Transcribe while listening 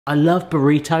I love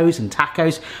burritos and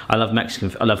tacos. I love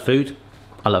Mexican, I love food.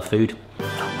 I love food.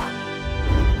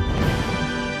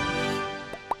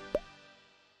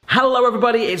 Hello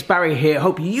everybody, it's Barry here.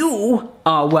 Hope you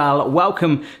are well.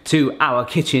 Welcome to our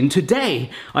kitchen.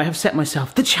 Today, I have set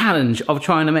myself the challenge of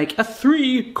trying to make a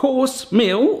 3-course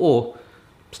meal, or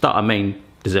starter, main,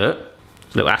 dessert,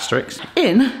 little asterisk,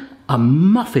 in a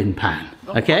muffin pan.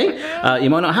 Okay, you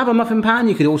might not have a muffin pan,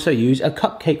 you could also use a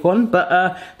cupcake one,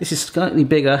 but this is slightly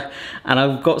bigger, and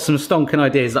I've got some stonking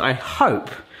ideas that I hope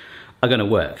are gonna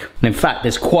work. And in fact,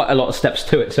 there's quite a lot of steps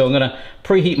to it, so I'm gonna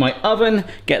preheat my oven,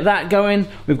 get that going.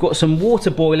 We've got some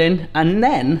water boiling, and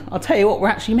then I'll tell you what we're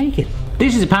actually making.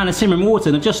 This is a pan of simmering water,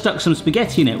 and I've just stuck some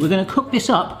spaghetti in it. We're gonna cook this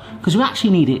up, because we actually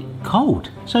need it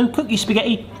cold. So cook your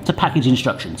spaghetti to package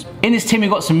instructions. In this tin, we've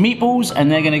got some meatballs,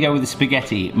 and they're gonna go with the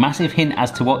spaghetti. Massive hint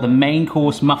as to what the main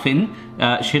course muffin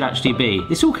should actually be.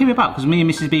 This all came about because me and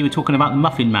Mrs. B were talking about the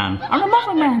muffin man. I'm a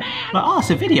muffin man. Like, oh, it's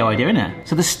a video idea, isn't it?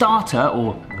 So the starter,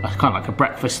 or kind of like a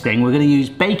breakfast thing, we're gonna use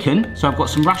bacon. So I've got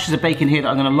some rashers of bacon here that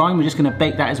I'm gonna line. We're just gonna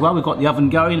bake that as well. We've got the oven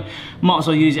going. Might as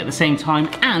well use it at the same time.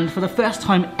 And for the first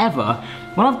time ever,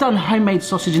 when I've done homemade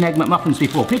sausage and egg McMuffins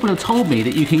before, people have told me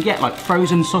that you can get like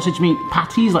frozen sausage meat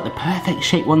patties, like the perfect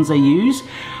shaped ones they use.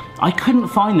 I couldn't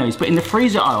find those, but in the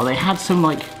freezer aisle, they had some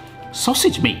like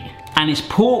sausage meat. And it's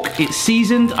pork, it's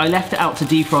seasoned. I left it out to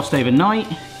defrost overnight.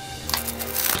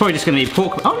 It's probably just gonna be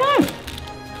pork. Oh no!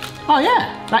 Oh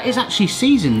yeah, that is actually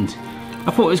seasoned.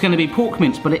 I thought it was gonna be pork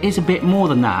mince, but it is a bit more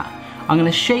than that. I'm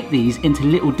gonna shape these into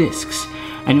little discs,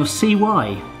 and you'll see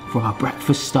why for our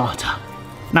breakfast starter.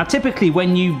 Now typically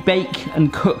when you bake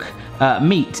and cook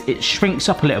meat, it shrinks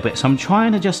up a little bit, so I'm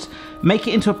trying to just make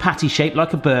it into a patty shape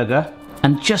like a burger,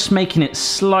 and just making it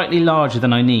slightly larger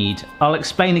than I need. I'll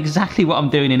explain exactly what I'm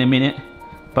doing in a minute,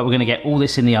 but we're gonna get all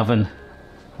this in the oven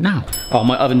now. Oh,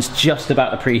 my oven's just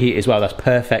about to preheat as well, that's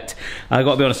perfect. I've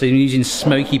got to be honest, I'm using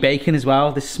smoky bacon as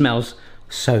well. This smells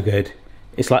so good.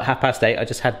 It's like 8:30, I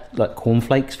just had like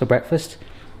cornflakes for breakfast,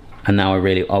 and now I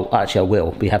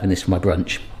will be having this for my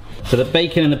brunch. So the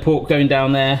bacon and the pork going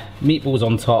down there, meatballs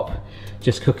on top,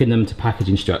 just cooking them to package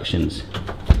instructions.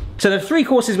 So the 3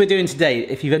 courses we're doing today,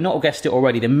 if you've not guessed it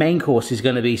already, the main course is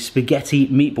gonna be spaghetti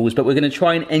meatballs, but we're gonna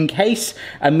try and encase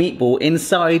a meatball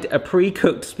inside a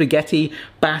pre-cooked spaghetti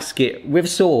basket with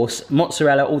sauce,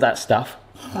 mozzarella, all that stuff.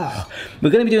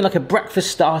 We're gonna be doing like a breakfast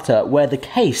starter where the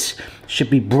case should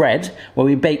be bread, where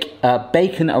we bake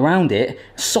bacon around it,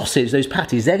 sausage, those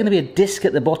patties. They're gonna be a disc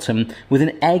at the bottom with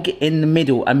an egg in the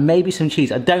middle and maybe some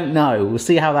cheese. I don't know, we'll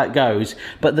see how that goes.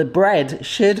 But the bread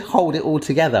should hold it all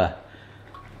together.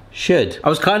 Should. I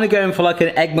was kind of going for like an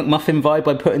egg McMuffin vibe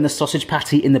by putting the sausage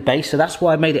patty in the base, so that's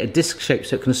why I made it a disc shape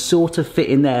so it can sort of fit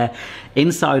in there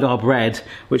inside our bread,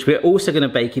 which we're also gonna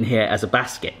bake in here as a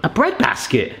basket. A bread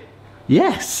basket!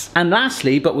 Yes! And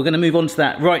lastly, but we're gonna move on to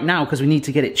that right now because we need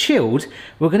to get it chilled,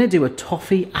 we're gonna do a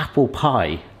toffee apple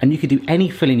pie. And you could do any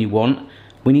filling you want.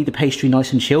 We need the pastry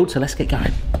nice and chilled, so let's get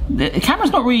going. The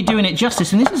camera's not really doing it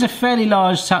justice, and this is a fairly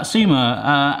large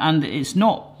satsuma, and it's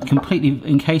not completely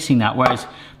encasing that, whereas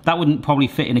that wouldn't probably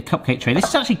fit in a cupcake tray. This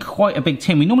is actually quite a big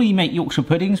tin. We normally make Yorkshire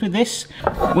puddings with this,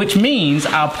 which means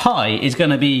our pie is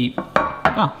gonna be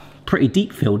pretty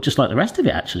deep filled, just like the rest of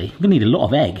it actually. We're gonna need a lot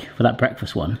of egg for that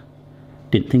breakfast one.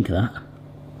 Didn't think of that.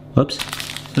 Whoops.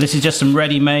 So this is just some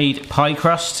ready-made pie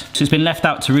crust. So it's been left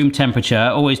out to room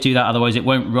temperature. Always do that, otherwise it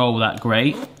won't roll that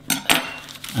great.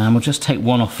 And we'll just take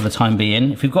one off for the time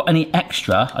being. If we've got any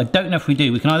extra, I don't know if we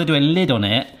do, we can either do a lid on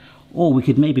it, or we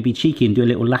could maybe be cheeky and do a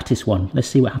little lattice one. Let's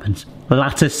see what happens.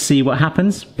 Lattice, see what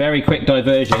happens. Very quick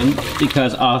diversion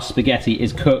because our spaghetti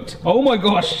is cooked. Oh my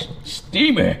gosh,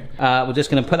 steamy. We're just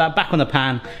gonna put that back on the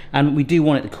pan, and we do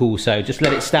want it to cool, so just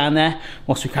let it stand there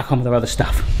whilst we crack on with our other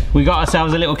stuff. We got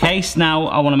ourselves a little case. Now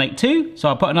I wanna make 2, so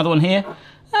I'll put another one here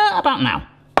about now.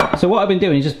 So what I've been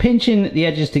doing is just pinching the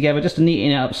edges together, just to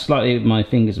neaten it up slightly with my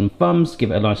fingers and thumbs,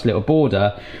 give it a nice little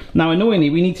border. Now annoyingly,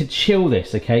 we need to chill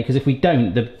this, okay? Because if we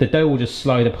don't, the dough will just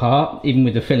slide apart, even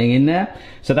with the filling in there.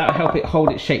 So that'll help it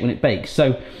hold its shape when it bakes.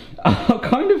 So our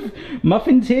kind of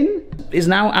muffin tin is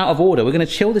now out of order. We're gonna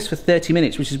chill this for 30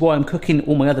 minutes, which is why I'm cooking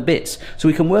all my other bits, so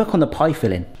we can work on the pie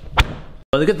filling.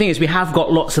 Well, the good thing is we have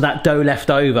got lots of that dough left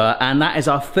over, and that is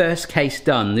our first case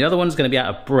done. The other one's gonna be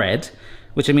out of bread,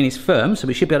 which I mean is firm, so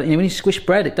we should be able to, when you squish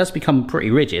bread, it does become pretty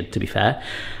rigid, to be fair.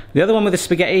 The other one with the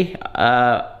spaghetti,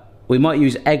 we might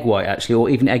use egg white actually, or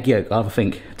even egg yolk, I have a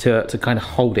think, to kind of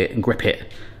hold it and grip it.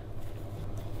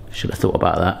 Should have thought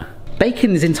about that.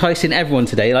 Bacon is enticing everyone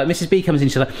today. Like Mrs. B comes in,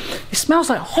 she's like, it smells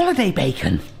like holiday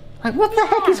bacon. Like, what the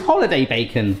heck is holiday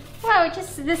bacon? Well,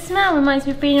 just the smell reminds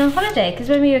me of being on holiday, because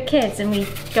when we were kids and we'd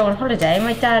go on holiday,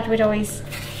 my dad would always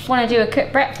want to do a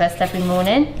cooked breakfast every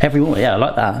morning. Every morning, yeah, I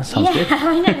like that. That sounds good. Yeah,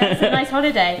 I know, that's a nice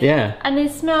holiday. Yeah. And the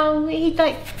smell,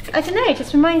 like, I don't know, it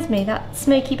just reminds me, that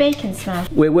smoky bacon smell.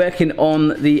 We're working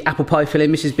on the apple pie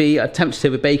filling. Mrs. B attempted to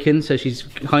with bacon, so she's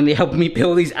kindly helping me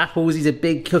peel these apples. These are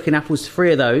big cooking apples,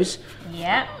 3 of those.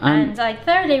 Yeah, and I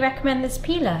thoroughly recommend this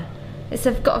peeler. It's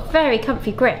got a very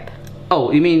comfy grip.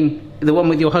 Oh, you mean the one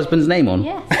with your husband's name on?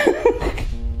 Yes.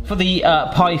 For the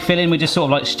pie filling, we're just sort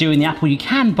of like stewing the apple. You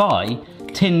can buy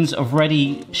tins of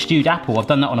ready stewed apple. I've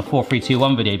done that on a 4, 3, 2,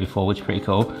 1 video before, which is pretty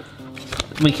cool.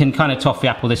 We can kind of toffee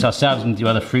apple this ourselves and do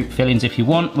other fruit fillings if you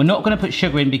want. We're not going to put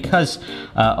sugar in because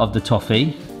of the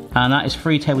toffee. And that is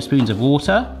 3 tablespoons of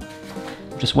water.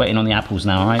 Just waiting on the apples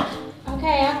now, right?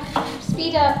 Okay,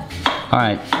 speed up. All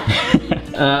right.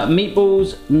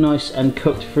 Meatballs, nice and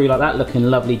cooked through like that, looking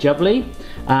lovely jubbly.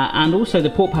 And also the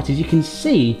pork patties, you can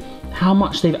see how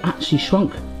much they've actually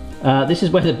shrunk. This is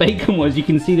where the bacon was, you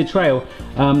can see the trail,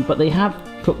 but they have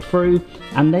cooked through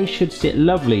and they should sit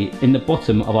lovely in the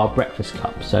bottom of our breakfast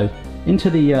cup. So into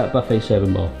the buffet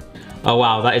serving bowl. Oh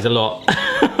wow, that is a lot,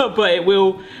 but it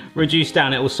will reduce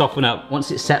down, it will soften up once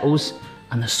it settles,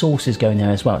 and the sauce is going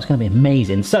there as well. It's going to be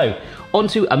amazing. So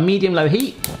onto a medium-low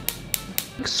heat,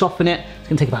 soften it. It's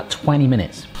going to take about 20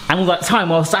 minutes. And all that time,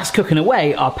 whilst that's cooking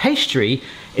away, our pastry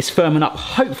is firming up,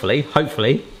 hopefully,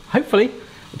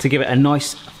 to give it a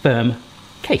nice firm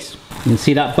case. You can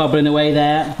see that bubbling away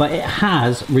there, but it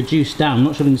has reduced down. I'm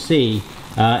not sure if you can see.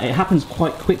 It happens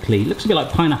quite quickly. It looks a bit like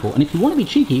pineapple. And if you want to be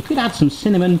cheeky, you could add some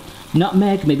cinnamon,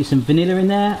 nutmeg, maybe some vanilla in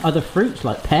there, other fruits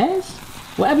like pears,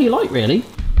 whatever you like really.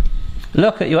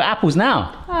 Look at your apples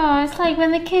now. Oh, it's like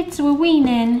when the kids were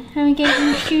weaning and we gave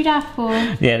them stewed apple.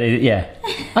 Yeah.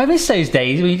 I miss those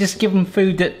days when you just give them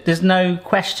food that there's no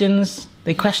questions.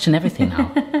 They question everything now.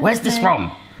 Where's this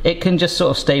from? It can just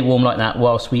sort of stay warm like that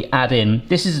whilst we add in,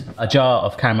 this is a jar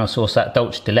of caramel sauce, that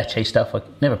dulche de leche stuff. I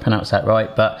never pronounced that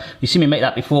right, but you've seen me make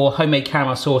that before. Homemade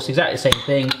caramel sauce, exactly the same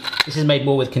thing. This is made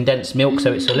more with condensed milk,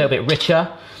 so it's a little bit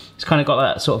richer. It's kind of got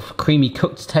that sort of creamy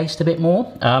cooked taste a bit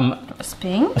more. A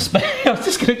spoon? I was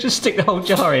just going to stick the whole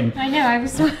jar in. I know, I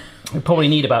was... We probably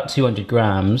need about 200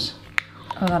 grams.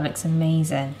 Oh, that looks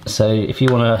amazing. So if you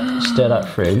want to stir that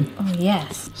through. Oh,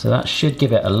 yes. So that should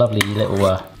give it a lovely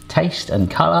little taste and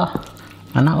colour.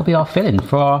 And that will be our filling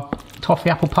for our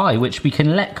toffee apple pie, which we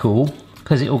can let cool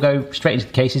because it will go straight into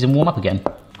the cases and warm up again.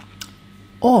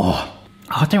 Oh,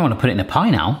 I don't want to put it in a pie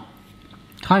now.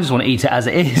 I just want to eat it as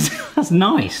it is. That's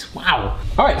nice, wow.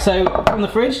 All right, so from the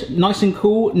fridge, nice and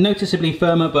cool, noticeably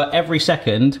firmer, but every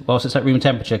second, whilst it's at room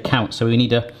temperature, counts. So we need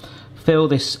to fill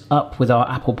this up with our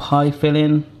apple pie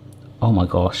filling. Oh my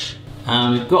gosh.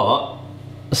 And we've got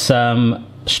some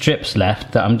strips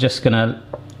left that I'm just gonna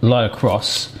lie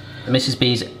across. Mrs.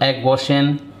 B's egg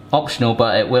washing, optional,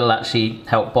 but it will actually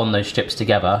help bond those strips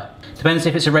together. Depends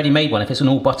if it's a ready-made one. If it's an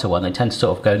all butter one, they tend to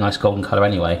sort of go nice golden color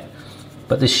anyway.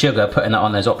 But this sugar, putting that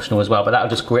on there is optional as well, but that'll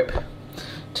just grip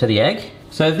to the egg.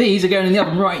 So these are going in the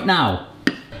oven right now.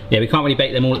 Yeah, we can't really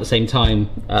bake them all at the same time.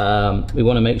 We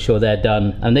want to make sure they're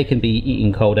done, and they can be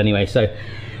eaten cold anyway, so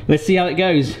let's see how it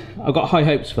goes. I've got high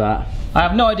hopes for that. I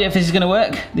have no idea if this is going to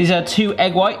work. These are 2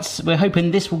 egg whites. We're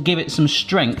hoping this will give it some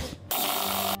strength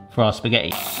for our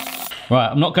spaghetti. Right,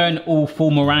 I'm not going all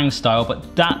full meringue style,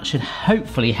 but that should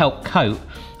hopefully help coat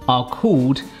our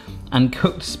cooled and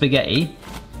cooked spaghetti.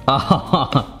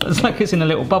 Ah, it's like it's in a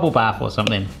little bubble bath or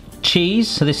something. Cheese,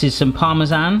 so this is some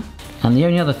parmesan. And the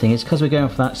only other thing is, because we're going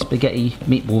for that spaghetti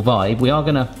meatball vibe, we are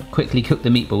going to quickly cook the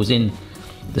meatballs in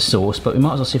the sauce, but we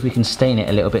might as well see if we can stain it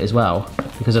a little bit as well,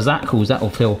 because as that cools, that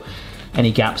will fill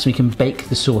any gaps. We can bake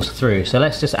the sauce through. So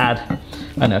let's just add,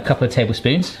 I don't know, a couple of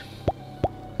tablespoons.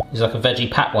 This is like a veggie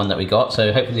pat one that we got,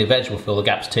 so hopefully the veg will fill the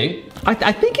gaps too.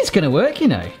 I think it's going to work, you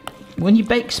know. When you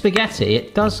bake spaghetti,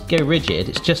 it does go rigid.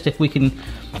 It's just if we can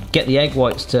get the egg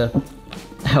whites to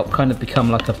help kind of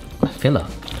become like a filler.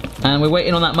 And we're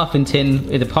waiting on that muffin tin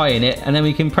with the pie in it, and then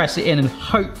we can press it in and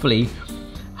hopefully,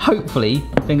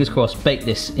 fingers crossed, bake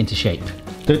this into shape.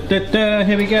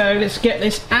 Here we go, let's get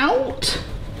this out.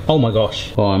 Oh my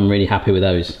gosh. Oh, I'm really happy with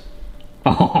those.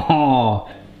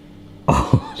 Oh,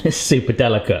 it's super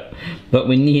delicate, but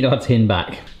we need our tin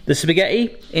back. The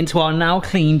spaghetti into our now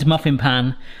cleaned muffin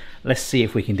pan. Let's see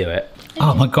if we can do it.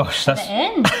 Oh my gosh, that's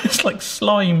it's like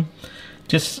slime.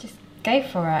 Just go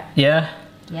for it. Yeah?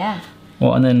 Yeah.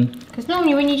 What, and then... Because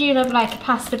normally when you do like a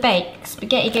pasta bake,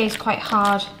 spaghetti goes quite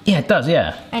hard. Yeah, it does,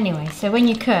 yeah. Anyway, so when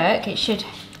you cook, it should,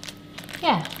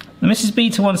 yeah. The Mrs. B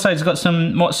to one side has got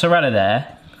some mozzarella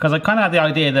there, because I kind of had the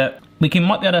idea that we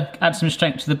might be able to add some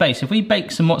strength to the base. If we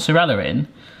bake some mozzarella in,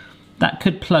 that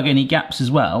could plug any gaps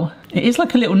as well. It is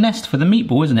like a little nest for the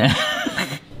meatball, isn't it?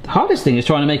 The hardest thing is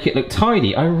trying to make it look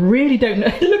tidy. I really don't know.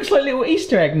 It looks like little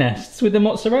Easter egg nests with the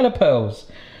mozzarella pearls.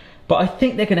 But I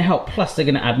think they're going to help, plus they're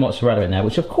going to add mozzarella in there,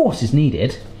 which of course is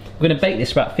needed. We're going to bake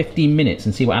this for about 15 minutes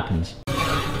and see what happens.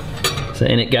 So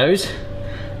in it goes.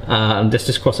 And let's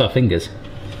just cross our fingers.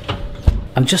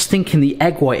 I'm just thinking the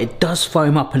egg white, it does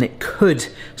foam up and it could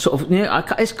sort of, you know,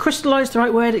 is crystallized the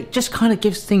right word? It just kind of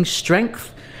gives things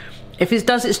strength. If it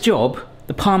does its job,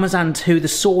 the parmesan too, the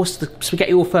sauce, the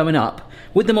spaghetti all firming up,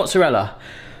 with the mozzarella,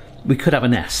 we could have a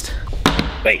nest.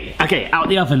 Wait, okay, out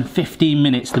the oven, 15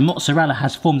 minutes. The mozzarella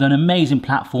has formed an amazing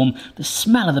platform. The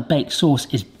smell of the baked sauce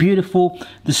is beautiful.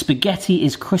 The spaghetti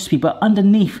is crispy, but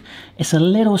underneath, it's a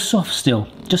little soft still,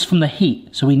 just from the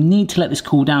heat. So we need to let this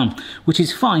cool down, which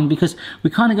is fine because we're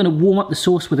kind of going to warm up the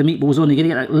sauce with the meatballs on. You're going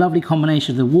to get that lovely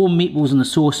combination of the warm meatballs and the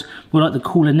sauce with like the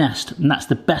cooler nest, and that's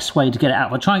the best way to get it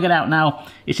out. If I try and get it out now,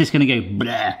 it's just going to go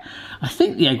bleh. I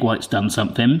think the egg white's done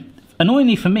something.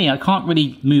 Annoyingly for me, I can't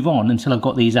really move on until I've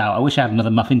got these out. I wish I had another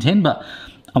muffin tin, but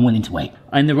I'm willing to wait.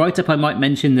 In the write-up, I might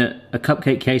mention that a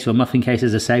cupcake case or a muffin case,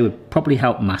 as I say, would probably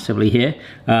help massively here,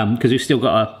 because we've still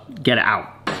got to get it out.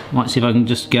 Might see if I can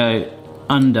just go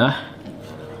under,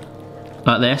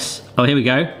 like this. Oh, here we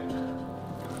go.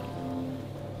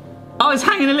 Oh, it's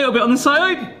hanging a little bit on the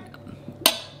side.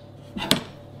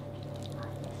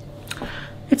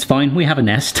 It's fine, we have a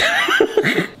nest.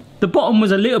 The bottom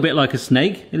was a little bit like a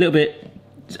snake, a little bit,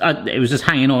 it was just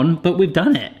hanging on, but we've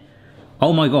done it.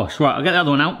 Oh my gosh, right, I'll get the other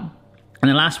one out.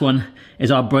 And the last one is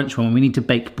our brunch one. We need to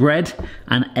bake bread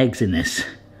and eggs in this.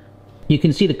 You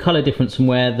can see the colour difference from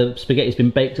where the spaghetti's been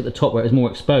baked at the top where it's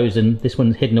more exposed and this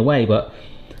one's hidden away, but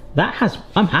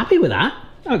I'm happy with that.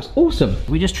 That looks awesome.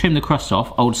 We just trimmed the crust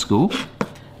off, old school.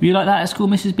 Were you like that at school,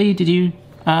 Mrs. B? Did you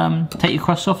take your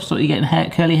crust off so that you're getting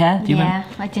curly hair? Do you remember?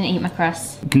 I didn't eat my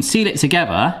crust. You can seal it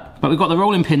together, but we've got the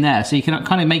rolling pin there, so you can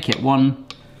kind of make it one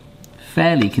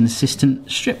fairly consistent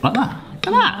strip like that. Look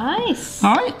at that. Nice.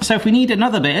 All right, so if we need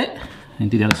another bit, and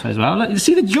do the other side as well. Look, you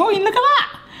see the join, look at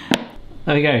that.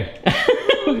 There we go.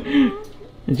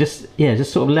 And just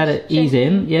sort of let it ease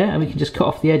in, yeah, and we can just cut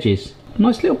off the edges.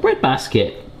 Nice little bread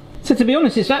basket. So to be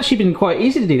honest, it's actually been quite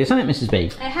easy to do this, hasn't it, Mrs. B?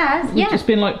 It has, yeah. We've just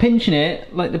been like pinching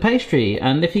it like the pastry,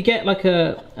 and if you get like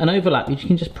an overlap, you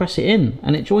can just press it in,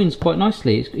 and it joins quite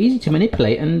nicely. It's easy to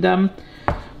manipulate, and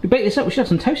we bake this up. We should have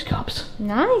some toast cups.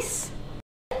 Nice.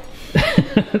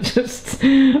 Just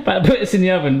about to put this in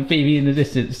the oven, Phoebe in the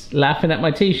distance, laughing at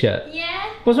my t-shirt.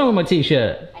 Yeah. What's wrong with my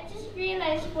t-shirt? I just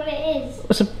realised what it is.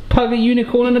 It's a pug, a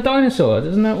unicorn, and a dinosaur.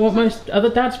 Isn't that what most other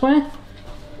dads wear?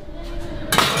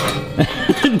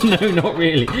 No, not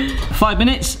really. 5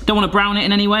 minutes, don't want to brown it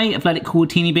in any way. I've let it cool a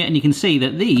teeny bit, and you can see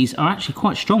that these are actually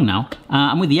quite strong now.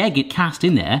 And with the egg cast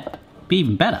in there, be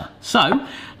even better. So,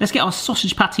 let's get our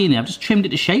sausage patty in there. I've just trimmed it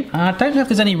to shape. I don't know if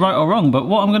there's any right or wrong, but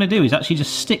what I'm going to do is actually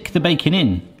just stick the bacon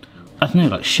in. I don't know,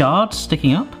 like shards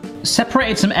sticking up.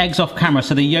 Separated some eggs off camera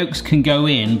so the yolks can go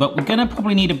in, but we're going to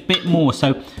probably need a bit more.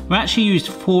 So, we actually used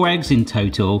 4 eggs in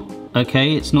total.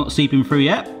 Okay, it's not seeping through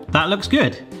yet. That looks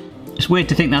good. It's weird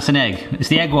to think that's an egg. It's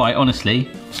the egg white, honestly,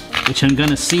 which I'm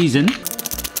gonna season.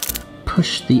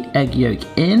 Push the egg yolk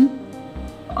in.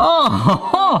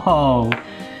 Oh,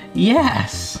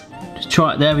 yes. Just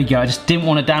try it, there we go. I just didn't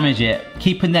want to damage it.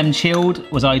 Keeping them chilled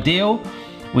was ideal.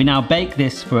 We now bake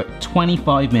this for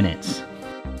 25 minutes.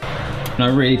 And I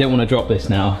really don't want to drop this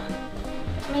now.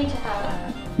 Me to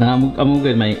have. No, I'm all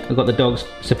good, mate. I've got the dog's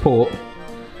support.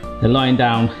 They're lying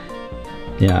down.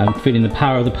 Yeah, I'm feeling the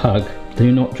power of the pug. Do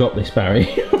not drop this, Barry.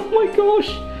 Oh my gosh.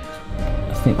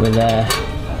 I think we're there.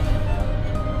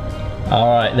 All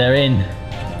right, they're in.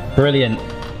 Brilliant.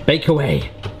 Bake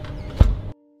away.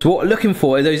 So what we're looking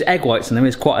for are those egg whites, and there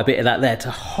is quite a bit of that there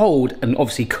to hold and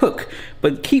obviously cook,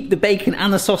 but keep the bacon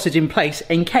and the sausage in place,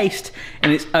 encased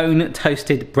in its own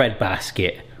toasted bread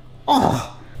basket.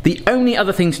 Oh! The only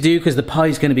other thing to do, because the pie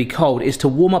is going to be cold, is to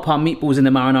warm up our meatballs in the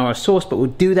marinara sauce, but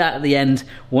we'll do that at the end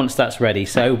once that's ready.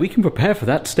 So we can prepare for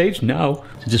that stage now.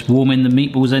 So just warming the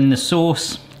meatballs in the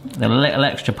sauce, a little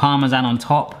extra parmesan on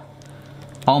top.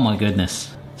 Oh my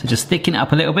goodness. So just thicken it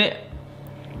up a little bit.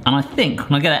 And I think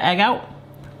when I get an egg out,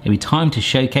 it'll be time to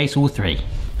showcase all 3.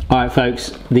 All right,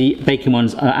 folks, the bacon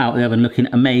ones are out of the oven looking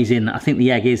amazing. I think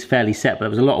the egg is fairly set, but there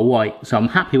was a lot of white, so I'm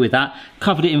happy with that.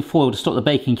 Covered it in foil to stop the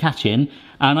bacon catching,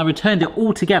 and I returned it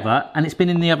all together, and it's been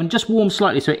in the oven just warmed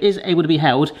slightly, so it is able to be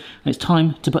held, and it's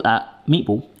time to put that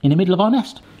meatball in the middle of our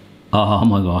nest. Oh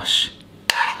my gosh.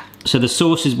 So the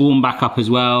sauce is warmed back up as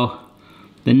well.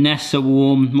 The nests are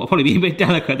warm. Might probably be a bit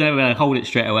delicate, I don't know if I'll hold it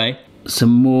straight away.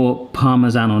 Some more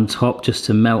parmesan on top just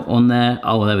to melt on there.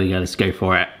 Oh, there we go, let's go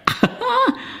for it.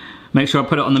 Make sure I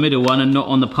put it on the middle one and not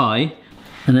on the pie.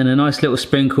 And then a nice little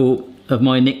sprinkle of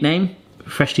my nickname,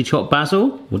 freshly chopped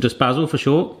basil, or just basil for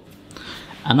short.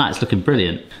 And that's looking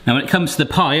brilliant. Now when it comes to the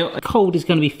pie, cold is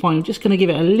going to be fine. I'm just going to give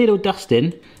it a little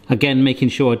dusting. Again, making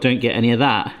sure I don't get any of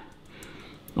that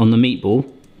on the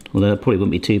meatball, although it probably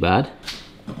wouldn't be too bad.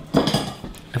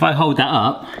 If I hold that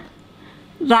up,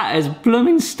 that is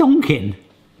blooming stonking.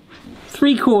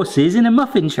 3 courses in a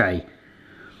muffin tray.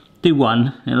 Do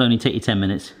one, it'll only take you 10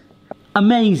 minutes.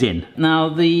 Amazing. Now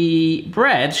the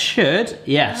bread should,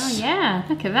 yes. Oh yeah,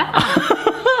 look at that.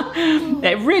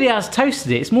 It really has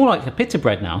toasted it. It's more like a pita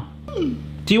bread now.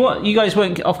 Do you want, you guys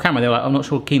weren't off camera, they were like, I'm not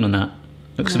sure keen on that.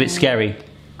 Looks a bit scary.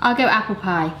 I'll go apple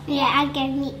pie. Yeah, I'll go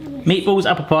meatballs. Meatballs,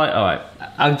 apple pie, all right.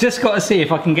 I've just got to see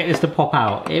if I can get this to pop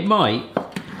out. It might.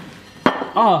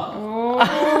 Oh.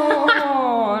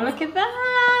 Oh, look at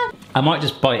that. I might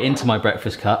just bite into my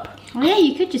breakfast cup. Oh yeah,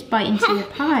 you could just bite into your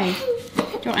pie. Do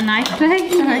you want a knife,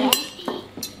 please? Sorry.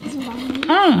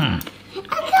 Mmm.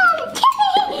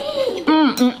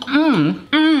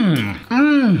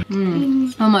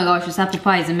 Oh my gosh, this apple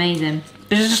pie is amazing.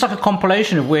 This is just like a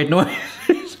compilation of weird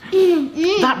noises.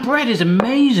 That bread is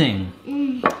amazing.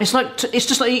 It's like it's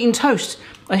just like eating toast.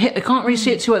 I can't really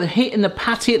see it too well. The heat in the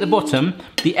patty at the bottom.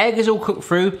 The egg is all cooked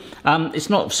through. It's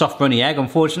not soft runny egg,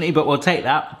 unfortunately, but we'll take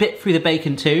that. Bit through the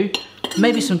bacon too.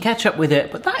 Maybe some ketchup with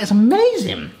it, but that is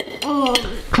amazing. Oh.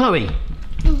 Chloe,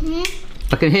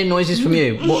 I can hear noises from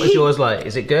you. What is yours like?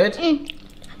 Is it good?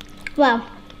 Well,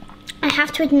 I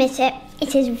have to admit it.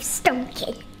 It is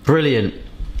stonky. Brilliant.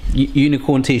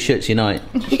 Unicorn t-shirts unite.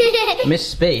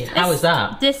 Miss B, how is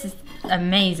that? This is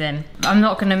amazing. I'm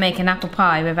not going to make an apple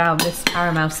pie without this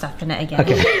caramel stuff in it again.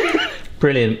 Okay.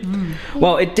 Brilliant.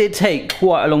 Well, it did take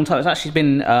quite a long time. It's actually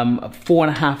been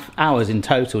 4.5 hours in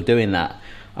total doing that.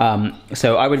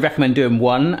 So I would recommend doing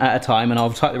one at a time, and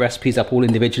I'll type the recipes up all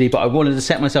individually, but I wanted to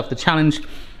set myself the challenge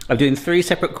of doing 3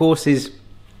 separate courses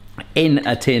in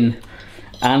a tin,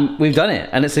 and we've done it,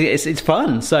 and it's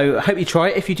fun. So I hope you try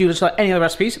it. If you do like any other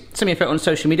recipes, send me a photo on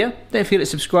social media. Don't forget to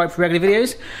subscribe for regular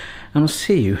videos, and I'll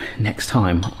see you next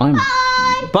time.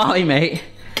 Bye, mate.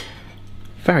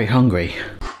 Very hungry.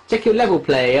 Check your level,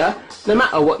 player. No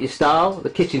matter what your style, the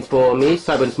kitchen's for me.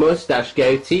 Simon's moustache,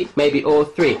 goatee, maybe all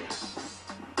 3.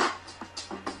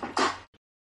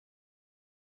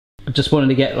 I just wanted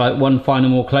to get like one final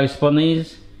more close up on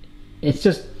these. It's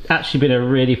just actually been a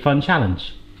really fun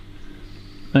challenge.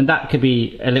 And that could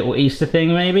be a little Easter thing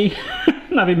maybe.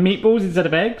 Having meatballs instead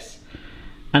of eggs.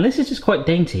 And this is just quite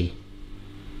dainty.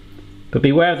 But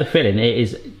beware of the filling, it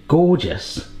is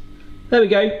gorgeous. There we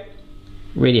go.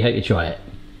 Really hope you try it.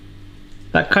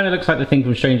 That kind of looks like the thing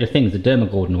from Stranger Things, the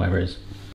Dermagord and whatever it is.